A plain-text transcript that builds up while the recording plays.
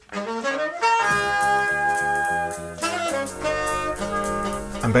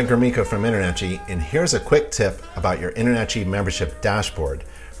I'm Ben Gromyko from InterNACHI, and here's a quick tip about your InterNACHI membership dashboard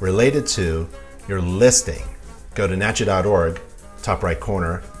related to your listing. Go to NACHI.org, top right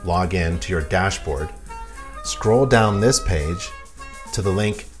corner, log in to your dashboard. Scroll down this page to the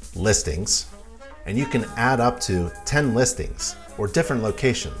link Listings, and you can add up to 10 listings or different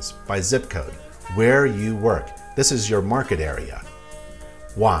locations by zip code where you work. This is your market area.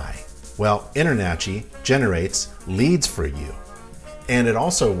 Why? Well, InterNACHI generates leads for you. And it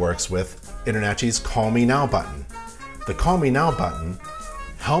also works with InterNACHI's Call Me Now button. The Call Me Now button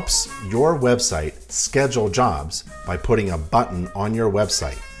helps your website schedule jobs by putting a button on your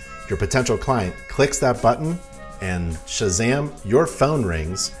website. Your potential client clicks that button and shazam, your phone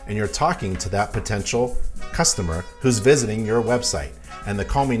rings and you're talking to that potential customer who's visiting your website. And the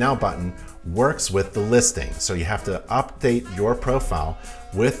Call Me Now button works with the listing. So you have to update your profile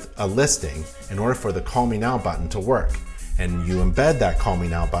with a listing in order for the Call Me Now button to work. And you embed that Call Me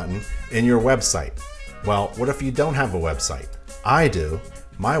Now button in your website. Well, what if you don't have a website? I do.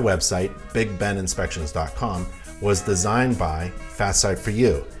 My website, BigBenInspections.com, was designed by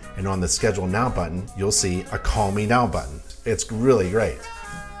FastSite4You. And on the Schedule Now button, you'll see a Call Me Now button. It's really great.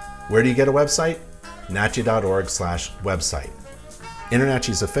 Where do you get a website? NACHI.org/website.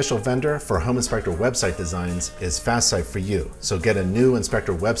 InterNACHI's official vendor for home inspector website designs is FastSite4You. So get a new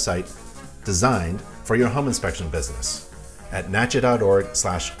inspector website designed for your home inspection business at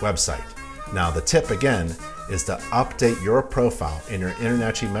NACHI.org/website. Now the tip again is to update your profile in your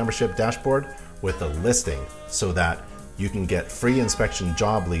InterNACHI membership dashboard with a listing so that you can get free inspection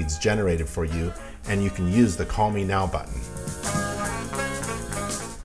job leads generated for you and you can use the Call Me Now button.